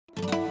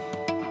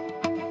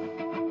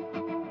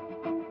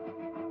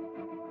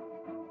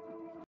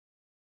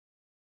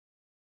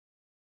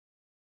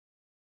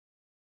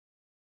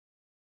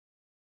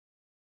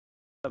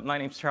My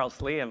name's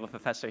Charles Lee. I'm a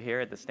professor here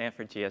at the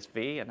Stanford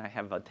GSB, and I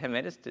have about 10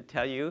 minutes to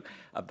tell you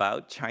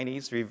about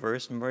Chinese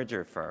reverse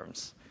merger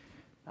firms.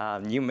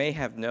 You may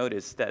have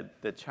noticed that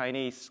the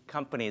Chinese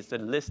companies that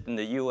list in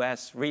the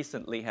US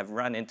recently have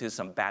run into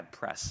some bad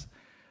press.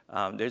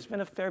 There's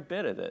been a fair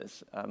bit of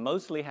this,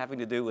 mostly having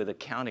to do with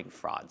accounting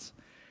frauds.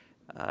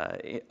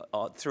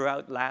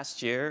 Throughout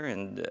last year,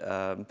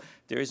 and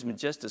there's been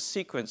just a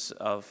sequence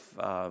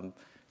of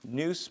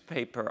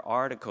newspaper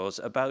articles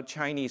about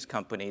Chinese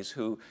companies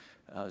who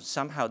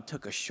somehow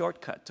took a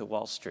shortcut to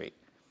Wall Street,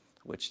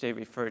 which they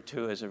refer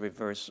to as a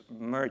reverse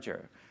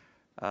merger.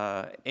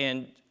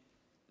 And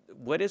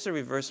what is a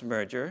reverse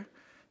merger?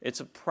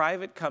 It's a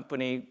private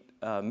company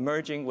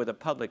merging with a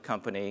public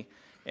company,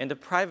 and the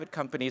private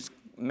company's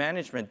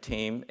management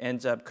team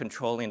ends up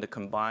controlling the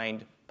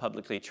combined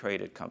publicly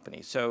traded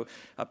company. So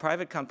a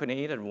private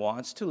company that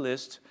wants to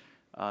list,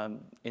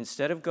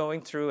 instead of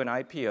going through an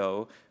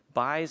IPO,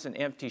 buys an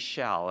empty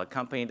shell, a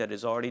company that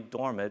is already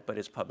dormant but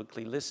is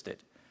publicly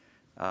listed.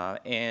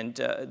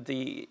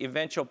 The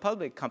eventual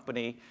public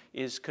company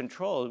is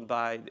controlled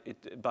by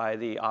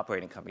the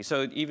operating company.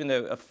 So even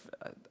though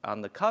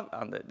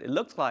it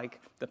looks like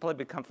the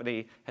public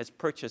company has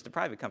purchased the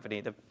private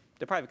company,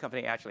 the private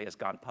company actually has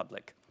gone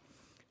public.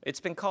 It's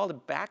been called a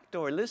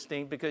backdoor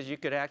listing because you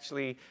could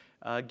actually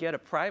get a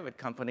private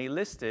company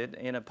listed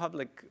in a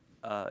public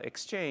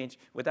exchange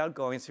without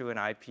going through an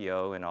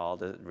IPO and all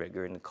the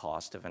rigor and the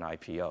cost of an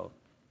IPO.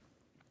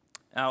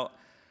 Now,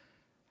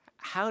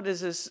 how did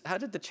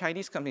the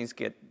Chinese companies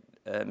get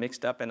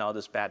mixed up in all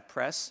this bad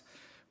press?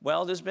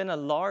 Well, there's been a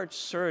large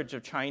surge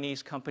of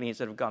Chinese companies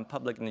that have gone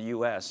public in the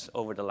US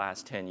over the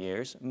last 10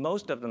 years.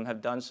 Most of them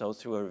have done so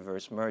through a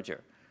reverse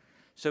merger.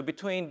 So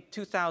between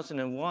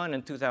 2001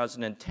 and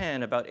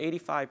 2010, about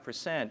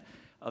 85%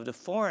 of the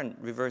foreign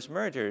reverse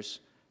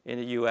mergers in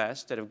the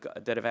US that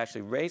have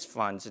actually raised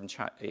funds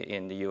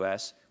in the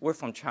US were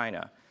from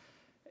China.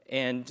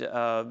 And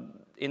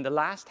in the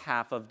last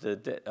half of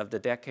the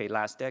decade,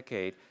 last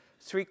decade,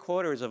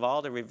 3/4 of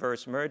all the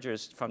reverse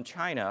mergers from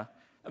China,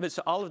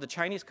 so all of the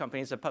Chinese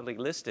companies that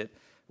publicly listed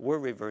were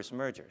reverse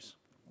mergers.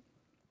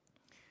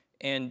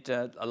 And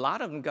a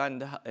lot of them got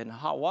in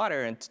hot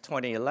water in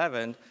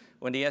 2011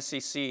 when the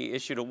SEC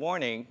issued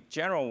a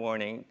general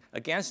warning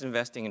against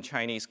investing in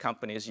Chinese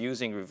companies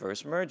using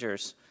reverse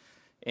mergers.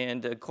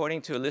 And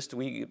according to a list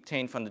we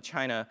obtained from the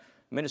China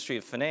Ministry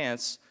of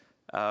Finance,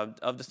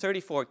 of the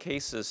 34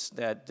 cases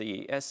that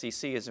the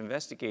SEC is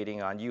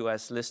investigating on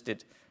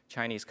US-listed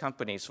Chinese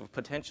companies for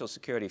potential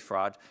security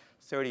fraud,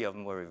 30 of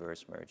them were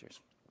reverse mergers.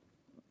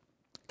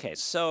 Okay,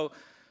 so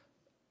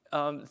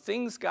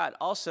things got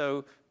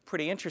also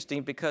pretty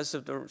interesting because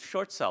of the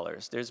short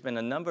sellers. There's been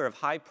a number of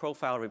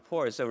high-profile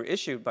reports that were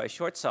issued by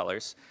short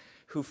sellers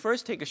who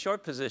first take a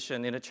short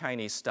position in a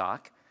Chinese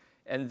stock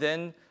and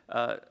then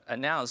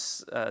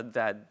announce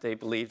that they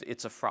believe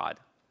it's a fraud.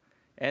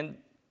 And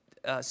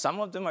some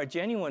of them are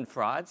genuine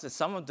frauds, and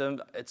some of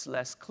them it's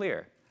less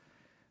clear.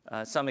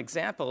 Some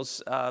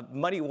examples,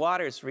 Muddy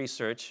Waters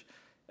Research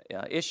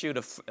issued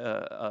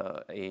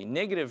a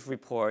negative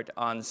report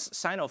on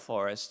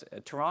Sinoforest, a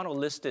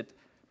Toronto-listed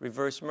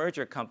reverse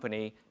merger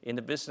company in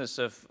the business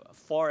of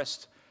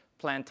forest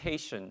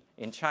plantation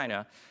in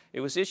China.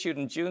 It was issued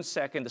on June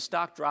 2nd. The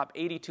stock dropped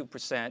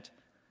 82%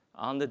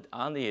 on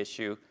the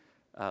issue.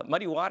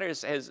 Muddy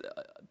Waters has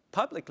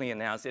publicly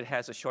announced it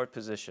has a short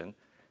position,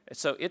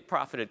 so it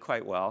profited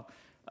quite well.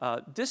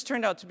 This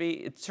turned out to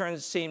be,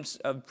 seems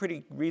a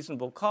pretty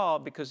reasonable call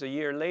because a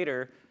year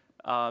later,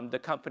 the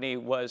company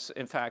was,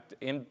 in fact,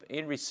 in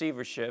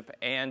receivership,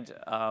 and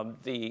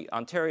the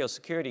Ontario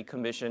Security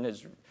Commission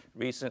has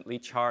recently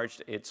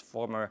charged its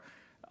former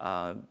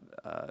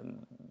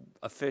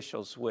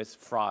officials with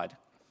fraud.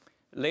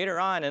 Later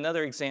on,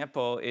 another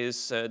example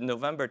is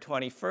November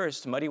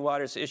 21st, Muddy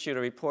Waters issued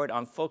a report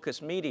on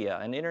Focus Media,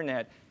 an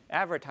internet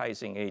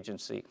advertising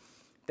agency.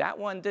 That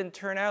one didn't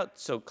turn out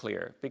so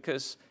clear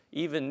because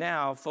even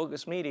now,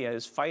 Focus Media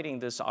is fighting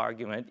this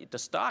argument. The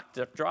stock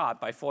dropped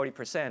by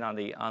 40%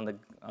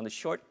 on the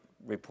short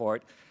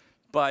report,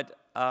 but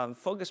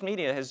Focus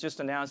Media has just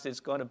announced it's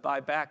going to buy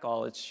back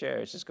all its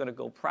shares. It's going to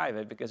go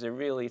private because it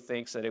really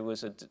thinks that it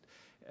was an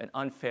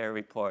unfair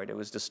report. It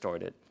was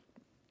distorted.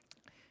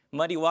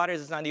 Muddy Waters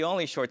is not the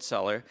only short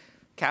seller.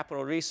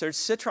 Capital Research,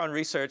 Citron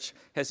Research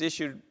has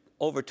issued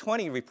over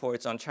 20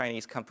 reports on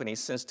Chinese companies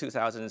since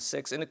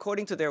 2006, and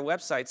according to their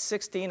website,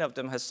 16 of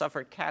them have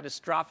suffered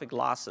catastrophic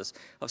losses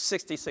of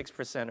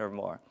 66% or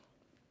more.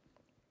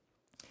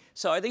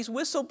 So are these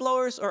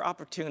whistleblowers or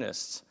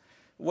opportunists?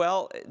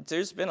 Well,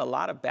 there's been a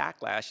lot of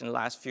backlash in the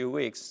last few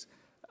weeks.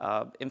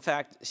 In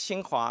fact,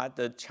 Xinhua,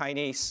 the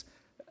Chinese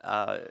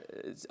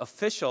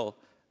official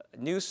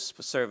news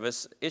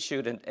service,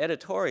 issued an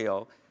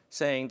editorial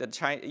saying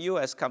that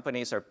US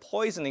companies are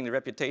poisoning the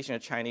reputation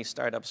of Chinese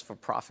startups for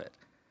profit.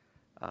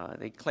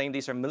 They claim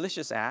these are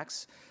malicious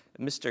acts.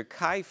 Mr.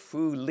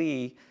 Kai-Fu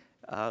Lee,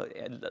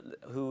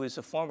 who is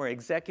a former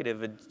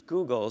executive at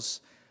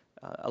Google's,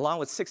 along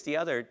with 60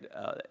 other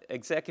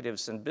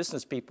executives and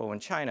business people in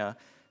China,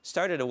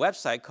 started a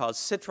website called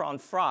Citron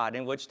Fraud,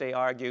 in which they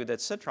argue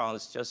that Citron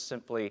is just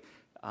simply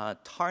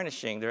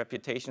tarnishing the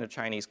reputation of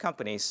Chinese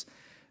companies.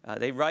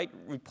 They write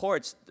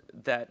reports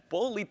that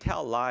boldly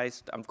tell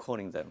lies, I'm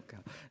quoting them,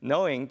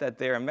 knowing that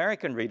their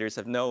American readers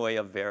have no way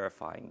of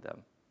verifying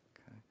them.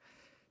 Okay.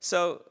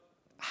 So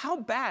how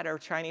bad are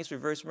Chinese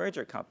reverse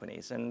merger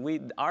companies?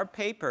 And our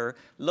paper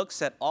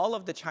looks at all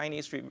of the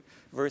Chinese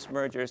reverse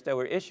mergers that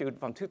were issued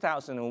from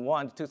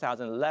 2001 to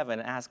 2011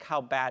 and asks how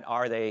bad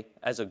are they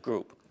as a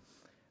group.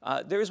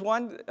 There's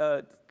one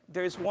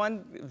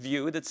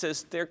view that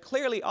says they're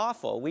clearly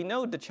awful. We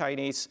know the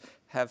Chinese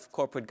have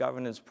corporate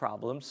governance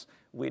problems.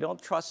 We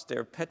don't trust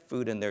their pet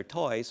food and their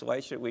toys. Why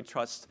should we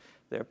trust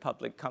their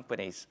public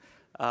companies?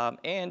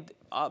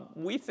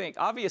 We think,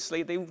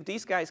 obviously,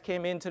 these guys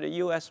came into the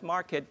US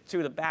market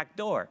through the back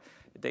door.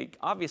 They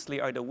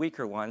obviously are the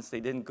weaker ones. They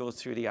didn't go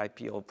through the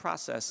IPO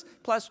process.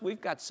 Plus,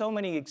 we've got so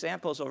many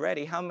examples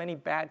already. How many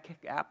bad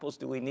apples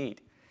do we need?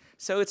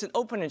 So it's an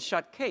open and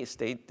shut case.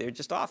 They're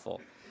just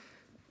awful.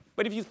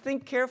 But if you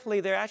think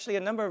carefully, there are actually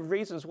a number of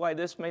reasons why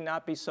this may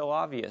not be so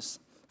obvious.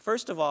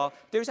 First of all,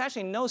 there's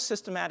actually no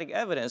systematic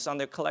evidence on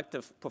their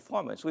collective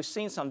performance. We've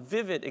seen some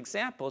vivid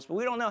examples, but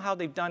we don't know how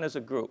they've done as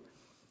a group.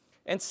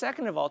 And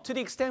second of all, to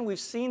the extent we've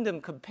seen them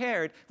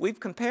compared,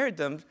 we've compared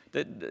them,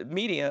 the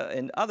media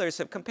and others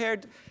have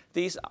compared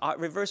these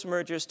reverse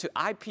mergers to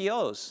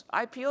IPOs.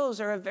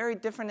 IPOs are a very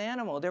different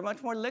animal. They're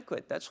much more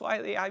liquid. That's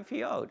why they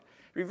IPO'd.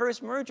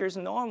 Reverse mergers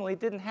normally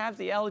didn't have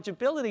the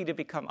eligibility to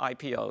become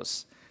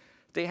IPOs.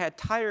 They had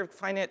tighter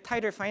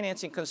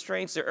financing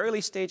constraints. They're early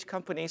stage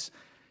companies.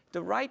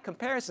 The right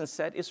comparison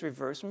set is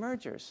reverse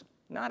mergers,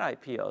 not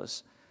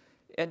IPOs.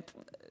 And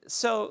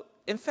so,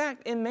 in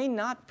fact, it may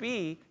not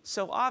be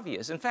so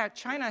obvious. In fact,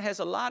 China has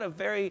a lot of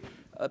very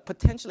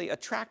potentially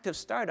attractive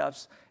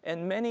startups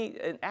and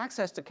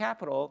access to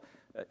capital,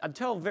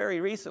 until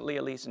very recently,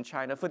 at least in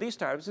China, for these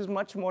startups is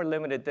much more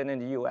limited than in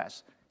the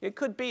US. It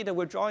could be that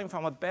we're drawing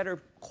from a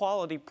better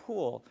quality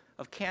pool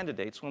of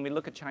candidates when we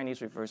look at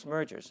Chinese reverse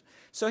mergers.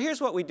 So here's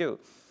what we do.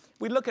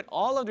 We look at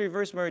all of the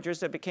reverse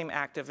mergers that became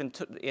active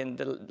in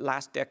the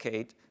last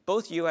decade,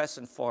 both US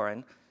and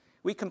foreign.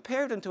 We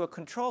compare them to a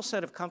control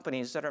set of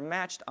companies that are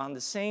matched on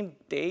the same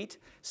date,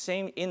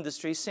 same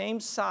industry,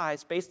 same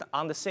size, based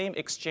on the same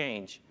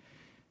exchange.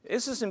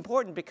 This is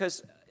important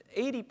because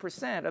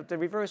 80% of the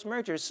reverse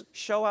mergers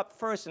show up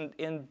first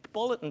in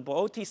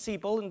OTC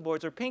bulletin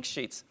boards or pink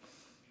sheets.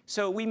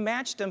 So we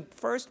match them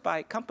first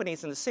by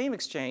companies in the same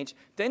exchange,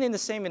 then in the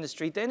same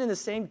industry, then in the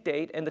same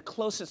date, and the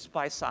closest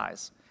by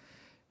size.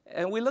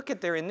 And we look at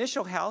their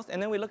initial health,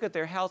 and then we look at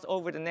their health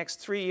over the next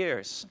 3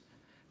 years,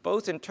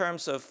 both in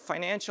terms of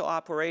financial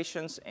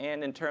operations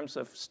and in terms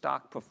of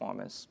stock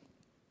performance.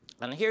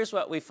 And here's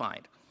what we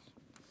find.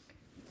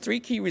 3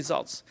 key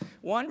results.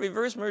 1,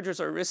 reverse mergers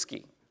are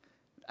risky.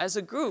 As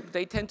a group,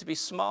 they tend to be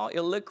small,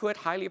 illiquid,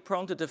 highly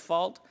prone to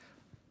default.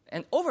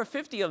 And over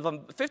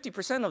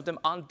 50% of them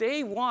on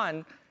day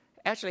 1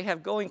 actually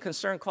have going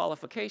concern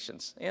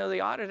qualifications. You know, the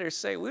auditors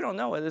say, we don't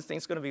know whether this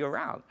thing's going to be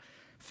around.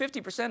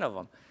 50% of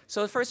them.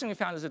 So the first thing we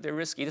found is that they're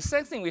risky. The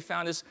second thing we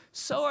found is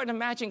so are the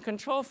matching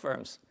control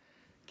firms.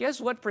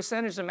 Guess what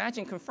percentage of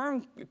matching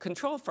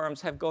control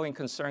firms have going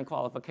concern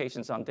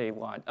qualifications on day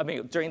 1? I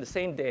mean, during the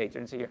same day,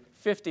 during the year,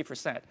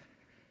 50%.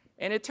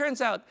 And it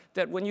turns out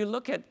that when you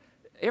look at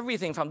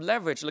everything from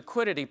leverage,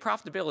 liquidity,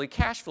 profitability,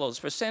 cash flows,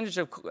 percentage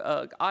of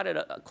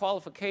audit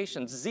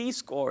qualifications,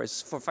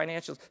 Z-scores for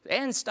financials,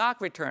 and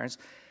stock returns,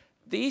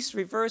 these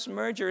reverse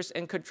mergers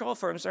and control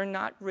firms are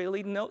not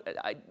really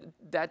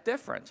that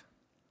different.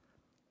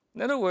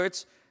 In other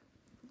words,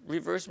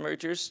 reverse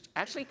mergers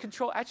actually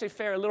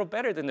fare a little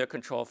better than their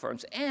control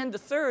firms. And the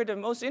third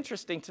and most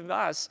interesting to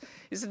us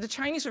is that the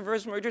Chinese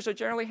reverse mergers are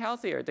generally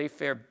healthier. They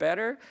fare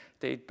better,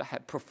 they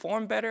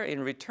perform better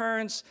in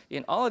returns,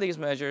 in all of these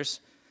measures.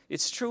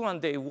 It's true on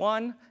day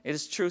 1, it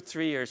is true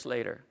 3 years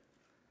later.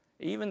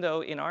 Even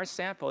though in our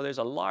sample, there's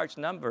a large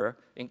number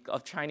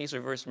of Chinese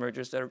reverse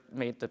mergers that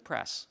made the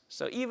press.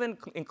 So even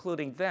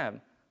including them,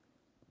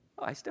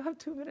 oh, I still have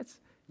 2 minutes?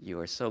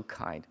 You are so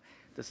kind.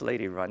 This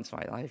lady runs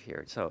my life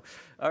here. So,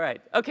 all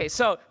right. OK,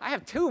 so I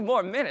have 2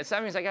 more minutes.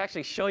 That means I can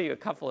actually show you a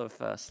couple of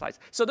slides.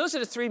 So those are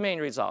the 3 main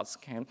results.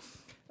 Okay?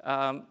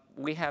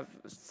 We have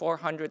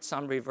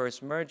 400-some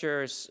reverse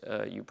mergers.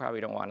 You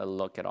probably don't want to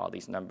look at all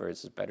these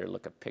numbers. It's better to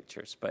look at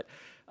pictures. But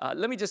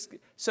let me just,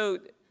 so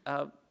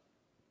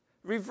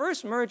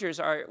reverse mergers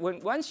are,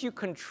 once you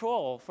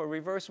control for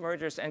reverse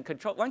mergers and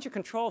once you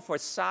control for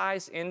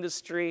size,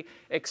 industry,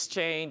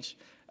 exchange,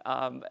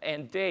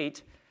 and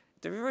date,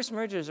 the reverse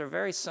mergers are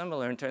very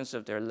similar in terms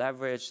of their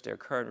leverage, their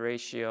current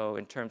ratio,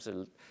 in terms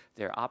of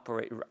their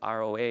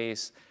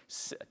ROAs,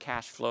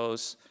 cash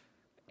flows,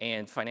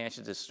 and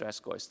financial distress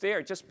scores. They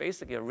are just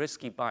basically a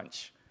risky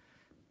bunch.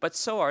 But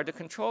so are the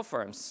control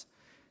firms.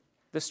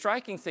 The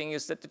striking thing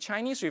is that the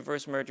Chinese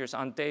reverse mergers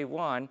on day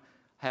 1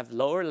 have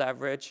lower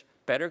leverage,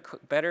 better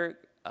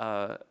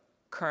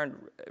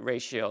current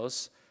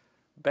ratios,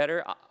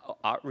 better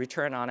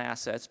return on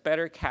assets,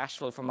 better cash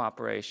flow from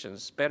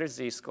operations, better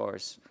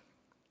Z-scores,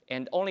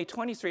 And only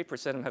 23%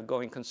 of them have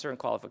going concern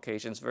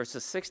qualifications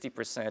versus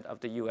 60% of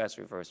the US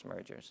reverse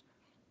mergers.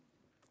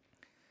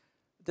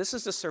 This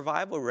is the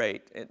survival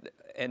rate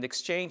and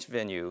exchange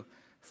venue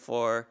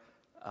for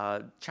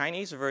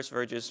Chinese reverse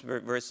mergers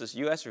versus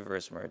US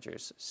reverse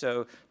mergers.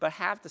 So, but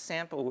half the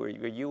sample were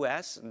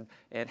US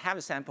and half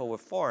the sample were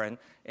foreign,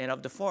 and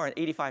of the foreign,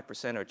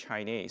 85% are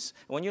Chinese.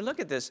 When you look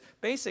at this,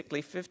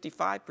 basically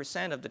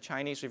 55% of the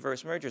Chinese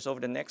reverse mergers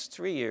over the next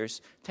 3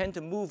 years tend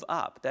to move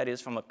up, that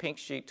is from a pink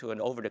sheet to an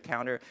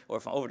over-the-counter, or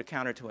from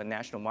over-the-counter to a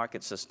national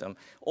market system,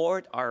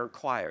 or are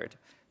acquired,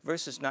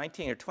 versus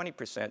 19 or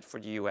 20%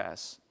 for the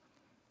US.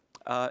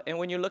 And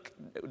when you look,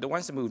 the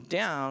ones that move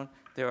down,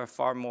 there are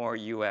far more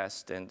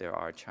US than there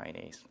are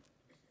Chinese.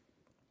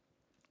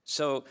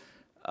 So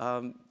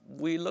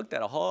we looked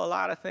at a whole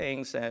lot of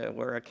things, and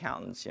we're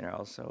accountants, you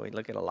know, so we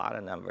look at a lot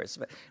of numbers.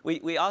 But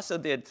we also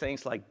did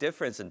things like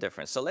difference and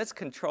difference. So let's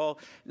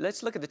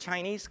look at the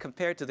Chinese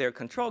compared to their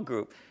control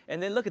group,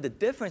 and then look at the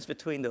difference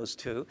between those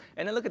two,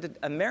 and then look at the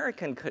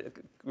American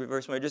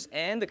reverse mergers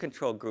and the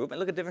control group, and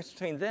look at the difference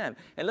between them,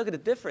 and look at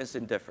the difference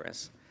in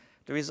difference.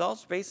 The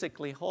results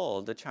basically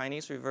hold. The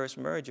Chinese reverse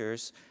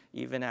mergers,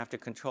 even after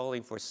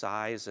controlling for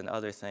size and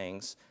other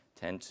things,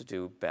 tend to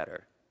do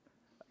better.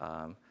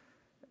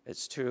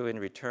 It's true in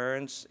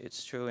returns.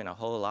 It's true in a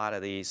whole lot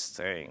of these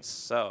things.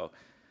 So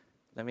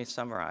let me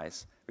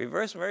summarize.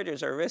 Reverse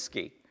mergers are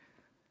risky,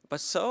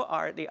 but so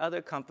are the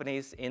other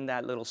companies in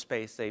that little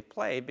space they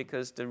play,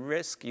 because the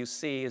risk you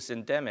see is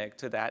endemic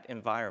to that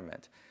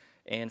environment.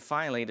 And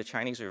finally, the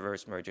Chinese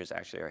reverse mergers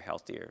actually are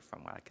healthier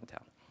from what I can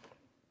tell.